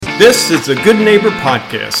This is the Good Neighbor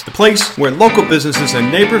Podcast, the place where local businesses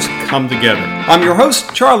and neighbors come together. I'm your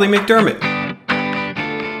host, Charlie McDermott.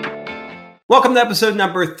 Welcome to episode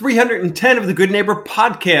number 310 of the Good Neighbor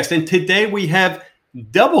Podcast. And today we have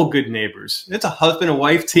double good neighbors. It's a husband and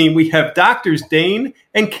wife team. We have Doctors Dane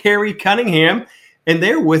and Carrie Cunningham, and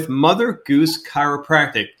they're with Mother Goose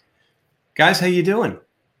Chiropractic. Guys, how you doing?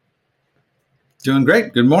 Doing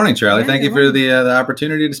great. Good morning, Charlie. Thank you for the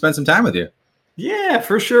opportunity to spend some time with you. Yeah,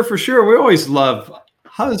 for sure. We always love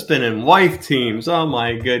husband and wife teams. Oh,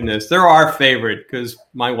 my goodness. They're our favorite because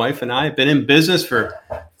my wife and I have been in business for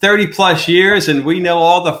 30 plus years, and we know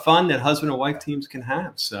all the fun that husband and wife teams can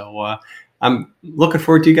have. So I'm looking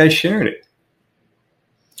forward to you guys sharing it.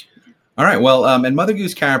 All right. Well, at Mother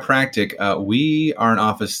Goose Chiropractic, we are an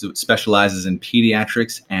office that specializes in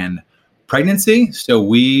pediatrics and pregnancy. So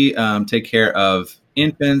we take care of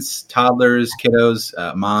infants, toddlers, kiddos,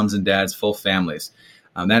 moms and dads, full families.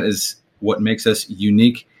 That is what makes us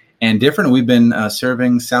unique and different. We've been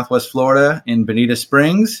serving Southwest Florida in Bonita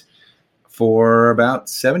Springs for about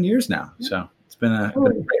 7 years now. So it's been a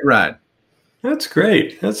great ride. That's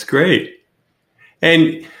great.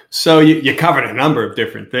 And so you covered a number of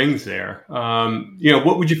different things there.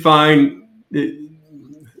 What would you find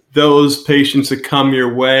those patients that come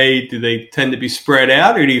your way? Do they tend to be spread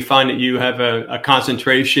out, or do you find that you have a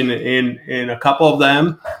concentration in a couple of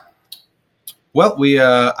them? Well,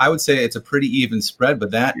 I would say it's a pretty even spread,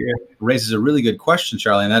 but that raises a really good question,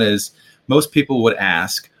 Charlie, and that is most people would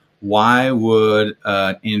ask, why would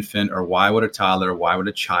an infant or why would a toddler or why would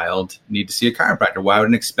a child need to see a chiropractor? Why would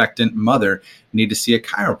an expectant mother need to see a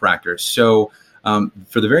chiropractor? So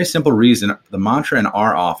for the very simple reason, the mantra in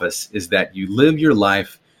our office is that you live your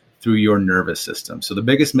life through your nervous system. So the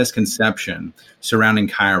biggest misconception surrounding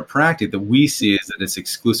chiropractic that we see is that it's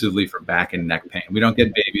exclusively for back and neck pain. We don't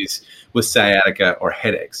get babies with sciatica or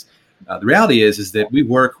headaches. The reality is that we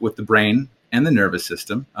work with the brain and the nervous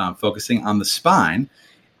system, focusing on the spine.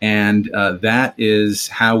 And that is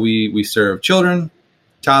how we serve children,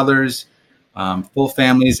 toddlers, full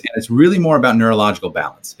families. And it's really more about neurological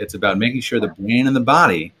balance. It's about making sure the brain and the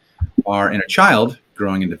body are in a child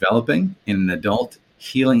growing and developing, in an adult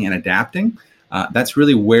healing and adapting. That's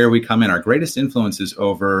really where we come in. Our greatest influence is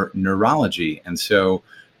over neurology. And so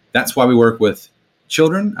that's why we work with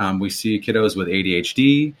children. We see kiddos with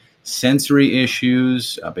ADHD, sensory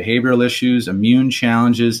issues, behavioral issues, immune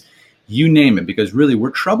challenges, you name it, because really we're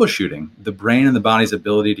troubleshooting the brain and the body's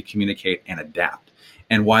ability to communicate and adapt.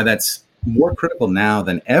 And why that's more critical now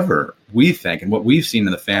than ever, we think, and what we've seen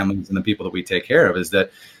in the families and the people that we take care of, is that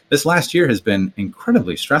this last year has been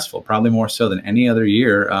incredibly stressful, probably more so than any other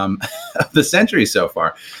year of the century so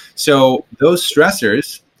far. So those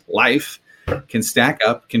stressors, life, can stack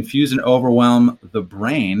up, confuse and overwhelm the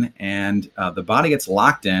brain, and the body gets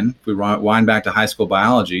locked in. If we wind back to high school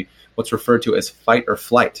biology, what's referred to as fight or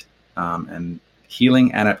flight, and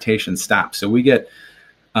healing adaptation stops. So we get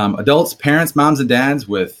adults, parents, moms and dads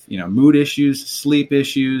with mood issues, sleep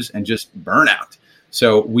issues, and just burnout.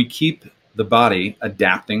 So we keep the body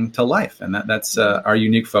adapting to life, and that's our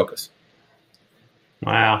unique focus.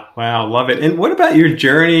 Wow, love it. And what about your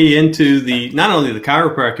journey into not only the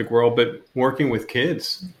chiropractic world, but working with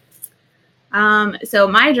kids? So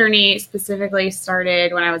my journey specifically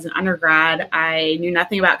started when I was an undergrad. I knew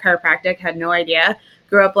nothing about chiropractic, had no idea.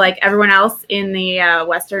 Grew up like everyone else in the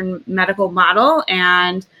Western medical model,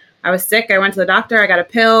 and I was sick. I went to the doctor. I got a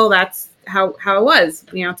pill. That's how it was.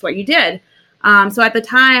 It's what you did. So at the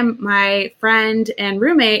time, my friend and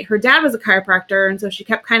roommate, her dad was a chiropractor, and so she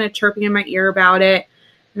kept kind of chirping in my ear about it.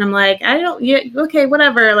 And I'm like, okay,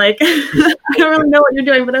 whatever. Like, I don't really know what you're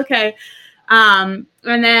doing, but okay. And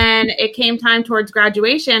then it came time towards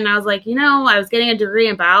graduation. And I was like, I was getting a degree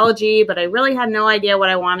in biology, but I really had no idea what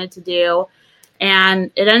I wanted to do. And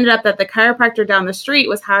it ended up that the chiropractor down the street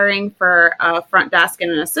was hiring for a front desk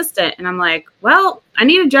and an assistant. And I'm like, well, I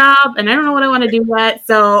need a job and I don't know what I want to do yet.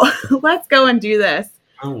 So let's go and do this.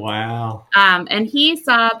 Oh, wow. And he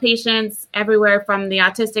saw patients everywhere from the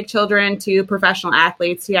autistic children to professional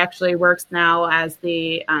athletes. He actually works now as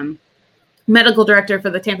the medical director for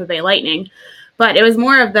the Tampa Bay Lightning. But it was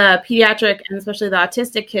more of the pediatric and especially the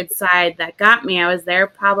autistic kids side that got me. I was there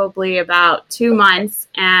probably about 2 months,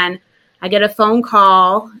 and I get a phone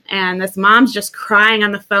call, and this mom's just crying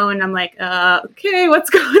on the phone. I'm like, okay,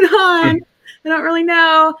 what's going on? I don't really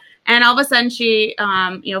know. And all of a sudden she,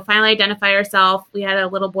 finally identified herself. We had a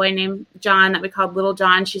little boy named John that we called Little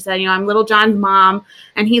John. She said, I'm Little John's mom.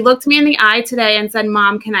 And he looked me in the eye today and said,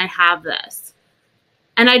 Mom, can I have this?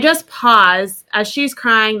 And I just pause as she's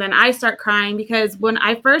crying. Then I start crying because when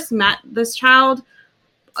I first met this child,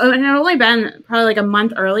 and it had only been probably like a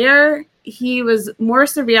month earlier. He was more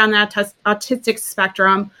severe on the autistic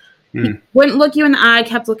spectrum. He wouldn't look you in the eye,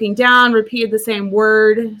 kept looking down, repeated the same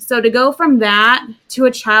word. So to go from that to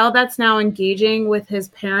a child that's now engaging with his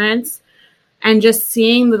parents and just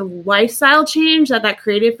seeing the lifestyle change that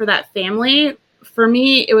created for that family, for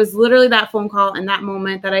me, it was literally that phone call in that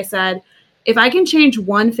moment that I said, if I can change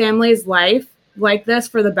one family's life like this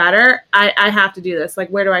for the better, I have to do this. Like,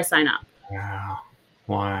 where do I sign up?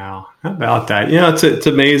 Wow. How about that? It's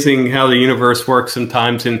amazing how the universe works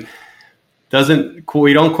sometimes, and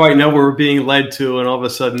we don't quite know where we're being led to, and all of a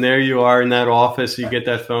sudden there you are in that office, you get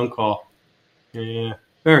that phone call. Yeah,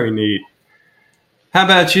 very neat. How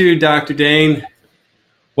about you, Dr. Dane?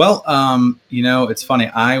 Well, it's funny.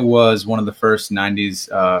 I was one of the first 90s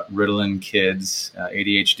Ritalin kids,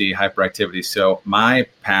 ADHD, hyperactivity. So my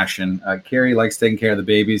passion, Carrie likes taking care of the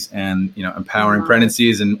babies and, empowering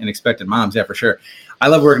pregnancies and expectant moms. Yeah, for sure. I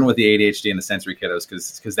love working with the ADHD and the sensory kiddos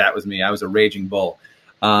because that was me. I was a raging bull.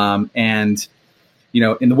 In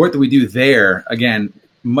the work that we do there, again,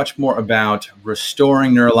 much more about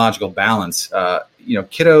restoring neurological balance.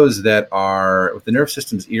 Kiddos that are with the nervous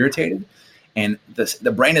system's irritated and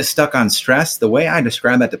the brain is stuck on stress. The way I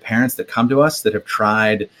describe that to parents that come to us that have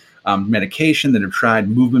tried medication, that have tried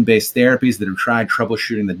movement-based therapies, that have tried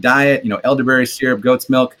troubleshooting the diet, elderberry syrup, goat's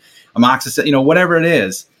milk, amoxicillin, whatever it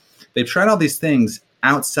is, they've tried all these things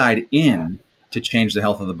outside in to change the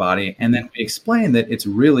health of the body. And then we explain that it's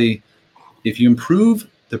really, if you improve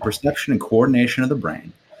the perception and coordination of the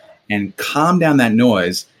brain and calm down that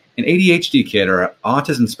noise, an ADHD kid or an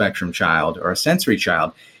autism spectrum child or a sensory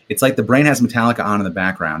child, it's like the brain has Metallica on in the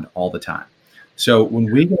background all the time. So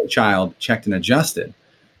when we get a child checked and adjusted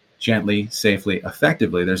gently, safely,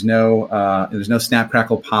 effectively, there's no snap,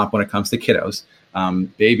 crackle, pop when it comes to kiddos.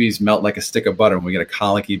 Babies melt like a stick of butter when we get a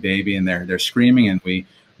colicky baby and they're screaming, and we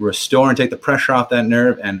restore and take the pressure off that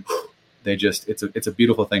nerve, and it's a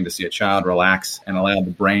beautiful thing to see a child relax and allow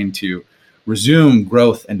the brain to resume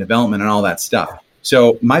growth and development and all that stuff.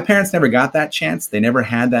 So my parents never got that chance. They never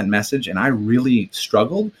had that message, and I really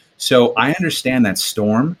struggled. So I understand that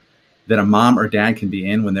storm that a mom or dad can be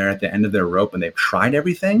in when they're at the end of their rope and they've tried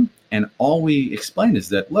everything. And all we explain is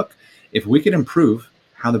that, look, if we could improve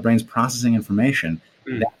how the brain's processing information,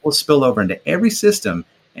 that will spill over into every system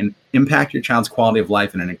and impact your child's quality of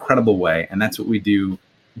life in an incredible way. And that's what we do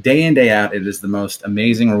day in, day out. It is the most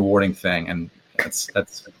amazing, rewarding thing. And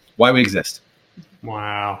that's why we exist.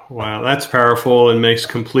 Wow. That's powerful and makes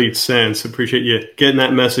complete sense. Appreciate you getting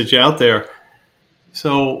that message out there.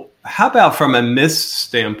 So how about from a myth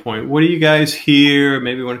standpoint? What do you guys hear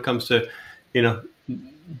maybe when it comes to,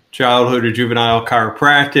 childhood or juvenile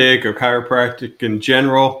chiropractic or chiropractic in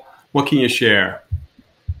general? What can you share?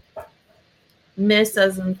 Myths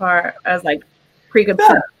as far as like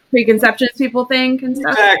preconceptions people think and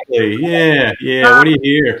stuff. Exactly. Yeah. What do you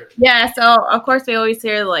hear? Yeah. So of course we always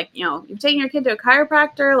hear like, you're taking your kid to a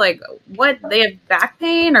chiropractor, like what, they have back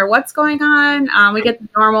pain or what's going on? We get the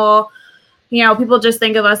normal, people just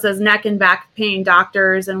think of us as neck and back pain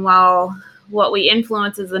doctors. And while what we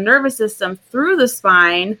influence is the nervous system through the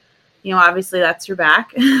spine, obviously that's your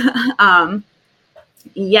back.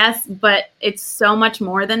 Yes, but it's so much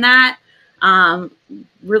more than that.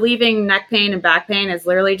 Relieving neck pain and back pain is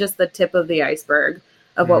literally just the tip of the iceberg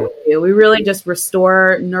of what we do. We really just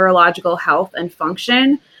restore neurological health and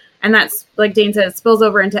function. And that's, like Dane said, it spills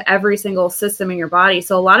over into every single system in your body.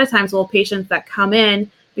 So a lot of times we'll have patients that come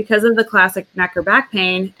in because of the classic neck or back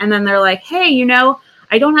pain. And then they're like, hey,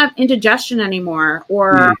 I don't have indigestion anymore.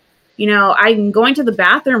 Or, I'm going to the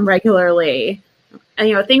bathroom regularly.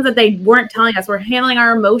 And, things that they weren't telling us. We're handling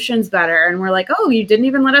our emotions better. And we're like, oh, you didn't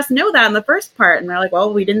even let us know that in the first part. And they're like,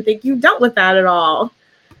 well, we didn't think you dealt with that at all.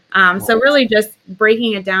 So really just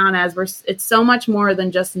breaking it down it's so much more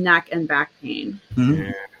than just neck and back pain. Mm-hmm.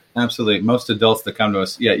 Yeah, absolutely. Most adults that come to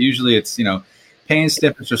us, usually it's, pain,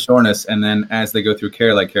 stiffness, or soreness. And then as they go through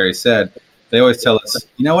care, like Carrie said, they always tell us,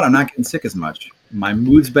 you know what, I'm not getting sick as much. My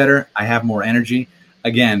mood's better. I have more energy.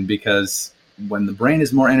 Again, because when the brain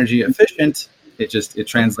is more energy efficient, it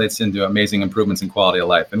translates into amazing improvements in quality of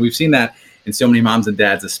life. And we've seen that in so many moms and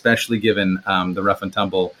dads, especially given the rough and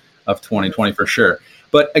tumble of 2020 for sure.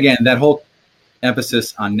 But again, that whole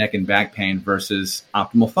emphasis on neck and back pain versus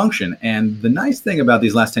optimal function. And the nice thing about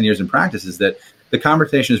these last 10 years in practice is that the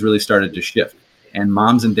conversation has really started to shift. And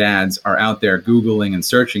moms and dads are out there Googling and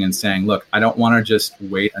searching and saying, look, I don't want to just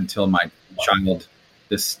wait until my child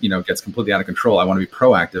gets completely out of control. I want to be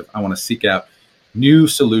proactive. I want to seek out new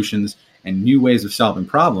solutions and new ways of solving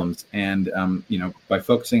problems. And, by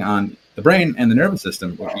focusing on the brain and the nervous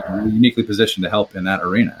system, we're uniquely positioned to help in that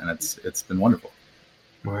arena. And it's been wonderful.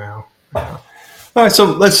 Wow. All right, so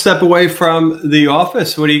let's step away from the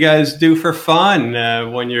office. What do you guys do for fun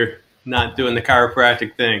when you're not doing the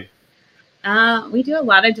chiropractic thing? We do a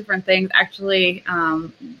lot of different things. Actually,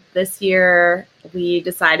 this year we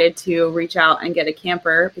decided to reach out and get a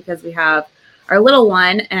camper because we have our little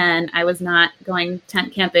one, and I was not going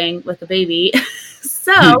tent camping with the baby.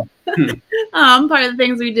 So part of the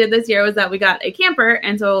things we did this year was that we got a camper,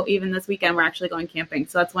 and so even this weekend we're actually going camping.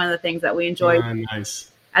 So that's one of the things that we enjoy Nice.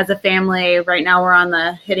 As a family. Right now we're on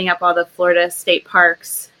hitting up all the Florida state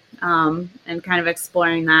parks and kind of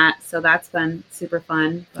exploring that. So that's been super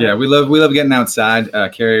fun. But yeah, we love getting outside.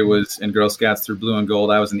 Carrie was in Girl Scouts through Blue and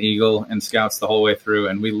Gold. I was an Eagle and Scouts the whole way through,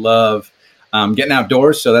 and we love getting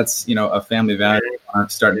outdoors. So that's a family value.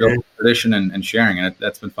 Start building tradition and sharing, and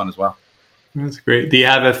that's been fun as well. That's great. Do you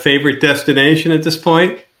have a favorite destination at this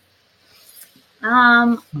point?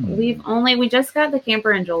 We just got the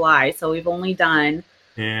camper in July, so we've only done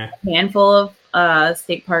a handful of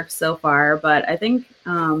state parks so far, but I think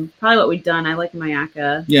probably what we've done, I like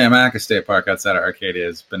Myakka. Yeah, Myakka State Park outside of Arcadia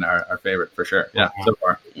has been our favorite for sure. Yeah, so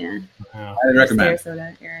far. Yeah. Wow. I recommend.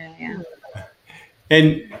 Sarasota area, yeah.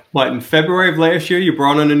 And in February of last year, you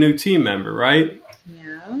brought on a new team member, right?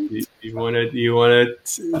 Yeah. You want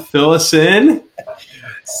to fill us in?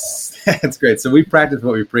 That's great. So we practice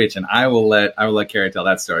what we preach, and I will let Carrie tell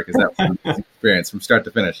that story because that was an experience from start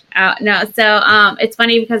to finish. No, so it's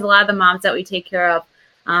funny because a lot of the moms that we take care of,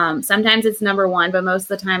 sometimes it's number one, but most of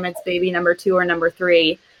the time it's baby number 2 or number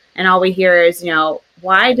 3, and all we hear is,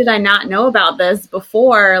 why did I not know about this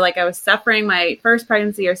before? Like I was suffering my first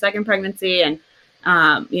pregnancy or second pregnancy, and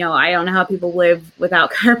I don't know how people live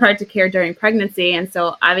without chiropractic care during pregnancy, and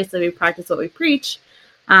so obviously we practice what we preach.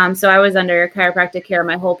 So I was under chiropractic care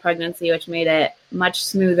my whole pregnancy, which made it much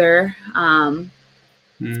smoother and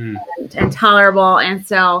tolerable. And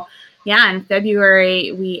so, in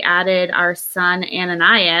February, we added our son,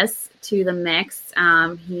 Ananias, to the mix.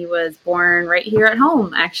 He was born right here at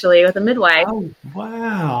home, actually, with a midwife. Oh,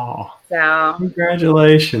 wow. So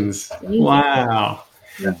congratulations. Wow.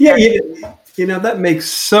 Yeah, that makes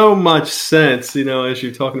so much sense, as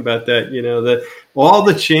you're talking about that, all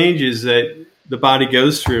the changes that the body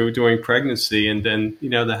goes through during pregnancy, and then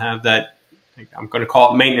to have that, I'm going to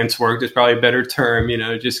call it maintenance work. There's probably a better term.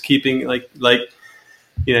 Just keeping like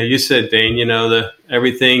you said, Dane. The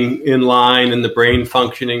everything in line and the brain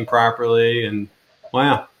functioning properly, and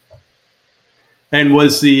wow. And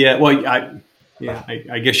was the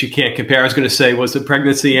I guess you can't compare. I was going to say, was the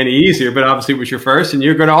pregnancy any easier? But obviously, it was your first, and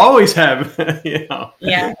you're going to always have, Yeah.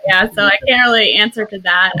 So I can't really answer to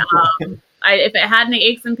that. If it had any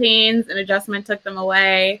aches and pains, an adjustment took them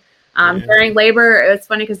away. During labor, it was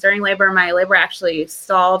funny because during labor, my labor actually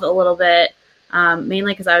stalled a little bit,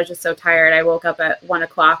 mainly because I was just so tired. I woke up at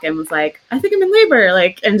 1:00 and was like, I think I'm in labor,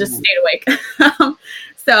 and just stayed awake.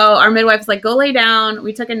 So our midwife's like, go lay down.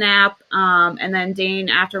 We took a nap. And then Dane,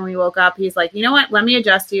 after we woke up, he's like, you know what? Let me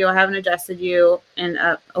adjust you. I haven't adjusted you in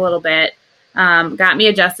a little bit. Got me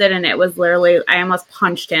adjusted, and it was literally, I almost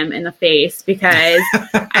punched him in the face because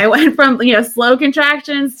I went from, slow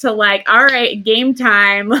contractions to all right, game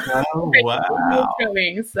time. Oh, wow.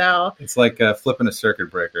 So it's like flipping a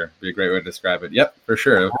circuit breaker. Be a great way to describe it. Yep, for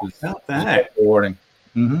sure. It was that rewarding.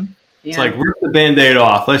 Mm-hmm. It's like, rip the Band-Aid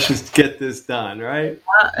off. Let's just get this done, right?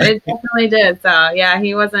 It definitely did. So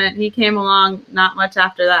he came along not much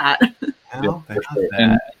after that. How about sure.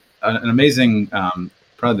 that? And an amazing,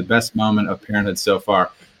 probably the best moment of parenthood so far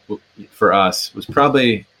for us was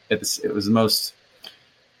probably it was the most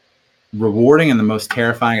rewarding and the most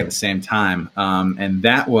terrifying at the same time. And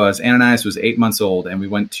that was, Ananias was 8 months old, and we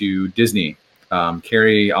went to Disney.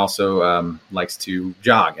 Carrie also likes to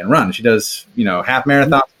jog and run. She does, half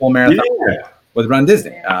marathon, full marathon with Run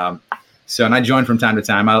Disney. And I join from time to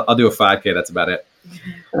time. I'll do a 5K. That's about it.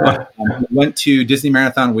 We went to Disney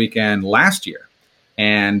Marathon weekend last year.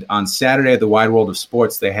 And on Saturday at the Wide World of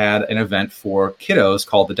Sports, they had an event for kiddos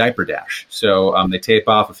called the Diaper Dash. So they tape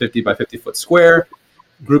off a 50 by 50 foot square,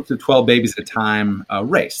 groups of 12 babies at a time,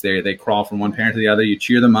 race. They crawl from one parent to the other. You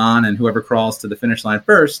cheer them on, and whoever crawls to the finish line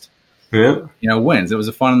first, wins. It was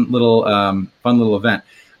a fun little event.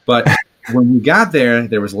 But when we got there,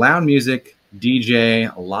 there was loud music,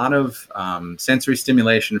 DJ, a lot of sensory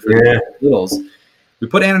stimulation for the littles. We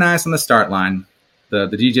put Ananias on the start line. The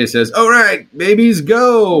DJ says, all right, babies,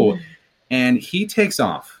 go. And he takes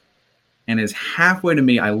off and is halfway to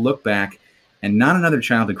me. I look back, and not another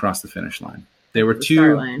child had crossed the finish line. There were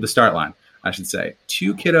the start line, I should say.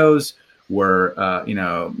 2 kiddos were,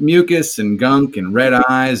 mucus and gunk and red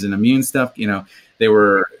eyes and immune stuff. They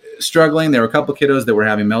were struggling. There were a couple of kiddos that were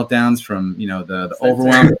having meltdowns from, the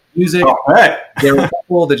overwhelm of music. There were a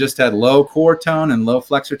couple that just had low core tone and low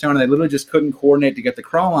flexor tone, and they literally just couldn't coordinate to get the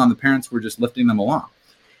crawl on. The parents were just lifting them along.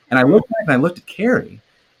 And I looked back and I looked at Carrie,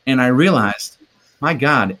 and I realized, my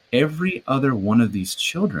God, every other one of these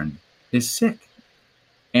children is sick.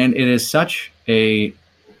 And it is such a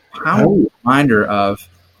powerful reminder of,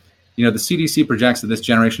 the CDC projects that this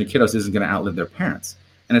generation of kiddos isn't going to outlive their parents.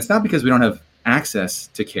 And it's not because we don't have access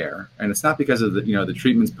to care, and it's not because of the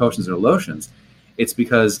treatments, potions, or lotions. It's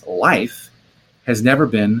because life has never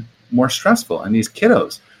been more stressful. And these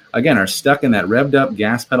kiddos, again, are stuck in that revved up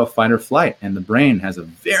gas pedal fight or flight. And the brain has a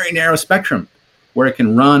very narrow spectrum where it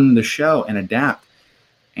can run the show and adapt.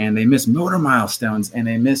 And they miss motor milestones, and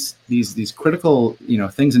they miss these critical,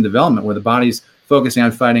 things in development where the body's focusing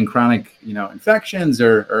on fighting chronic, infections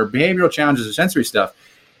or behavioral challenges or sensory stuff.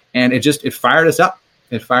 And it fired us up.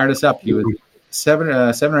 It fired us up. He was 7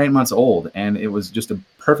 or 8 months old, and it was just a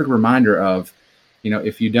perfect reminder of,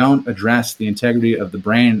 if you don't address the integrity of the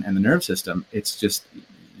brain and the nerve system, it's just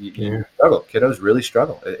you struggle. Kiddos really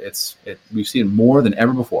struggle. We've seen it more than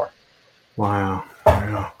ever before. Wow.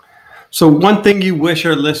 So one thing you wish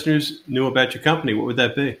our listeners knew about your company, what would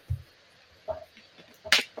that be?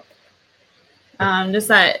 Just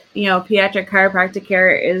that, pediatric chiropractic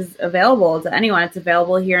care is available to anyone. It's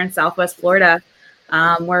available here in Southwest Florida.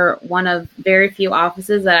 We're one of very few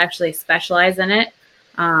offices that actually specialize in it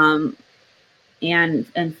and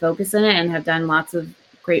focus in it, and have done lots of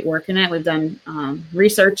great work in it. We've done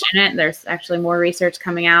research in it. There's actually more research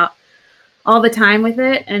coming out all the time with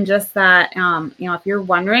it. And just that, if you're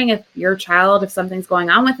wondering if your child, if something's going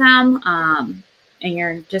on with them, and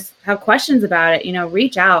you're just have questions about it,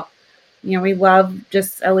 reach out. We love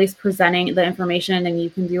just at least presenting the information, and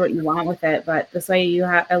you can do what you want with it. But this way you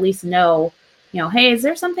at least know, hey, is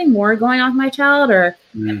there something more going on with my child? Or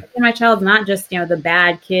my child's not just, the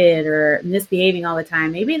bad kid or misbehaving all the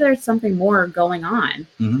time. Maybe there's something more going on.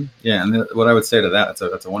 Mm-hmm. Yeah. And what I would say to that,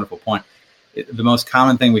 that's a wonderful point. The most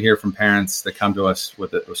common thing we hear from parents that come to us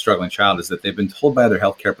with a struggling child is that they've been told by their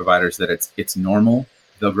healthcare providers that it's normal,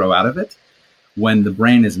 they'll grow out of it, when the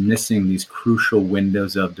brain is missing these crucial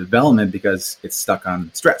windows of development because it's stuck on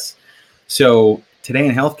stress. So today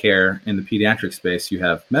in healthcare, in the pediatric space, you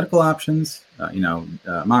have medical options,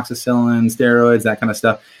 amoxicillin, steroids, that kind of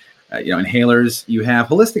stuff. Inhalers. You have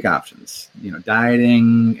holistic options,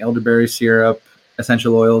 dieting, elderberry syrup,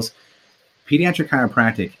 essential oils. Pediatric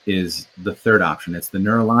chiropractic is the third option. It's the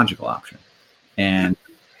neurological option. And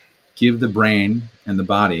give the brain and the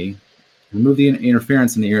body, remove the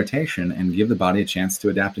interference and the irritation, and give the body a chance to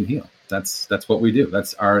adapt and heal. That's what we do.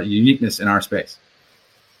 That's our uniqueness in our space.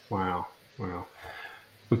 Wow.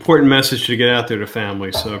 Important message to get out there to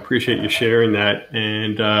families. So I appreciate you sharing that.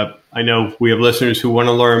 And I know we have listeners who want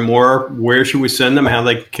to learn more. Where should we send them? How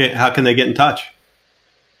can they get in touch?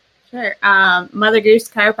 Sure.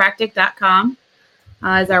 MotherGooseChiropractic.com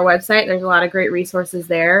is our website. There's a lot of great resources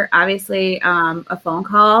there. Obviously, a phone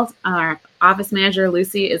call. Our office manager,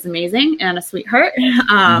 Lucy, is amazing and a sweetheart.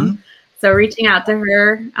 So reaching out to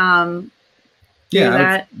her.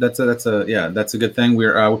 That's a good thing.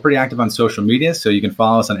 We're pretty active on social media, so you can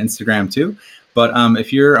follow us on Instagram too. But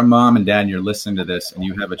if you're a mom and dad and you're listening to this and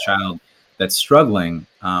you have a child that's struggling,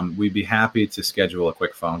 we'd be happy to schedule a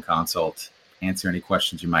quick phone consult, answer any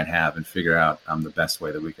questions you might have, and figure out the best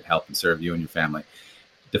way that we could help and serve you and your family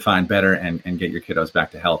define better and get your kiddos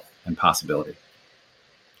back to health and possibility.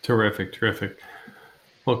 Terrific.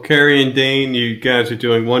 Well, Carrie and Dane, you guys are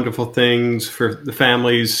doing wonderful things for the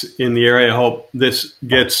families in the area. I hope this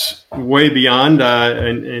gets way beyond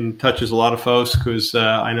and touches a lot of folks, because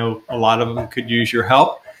I know a lot of them could use your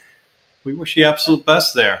help. We wish you absolute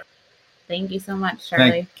best there. Thank you so much,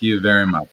 Charlie. Thank you very much.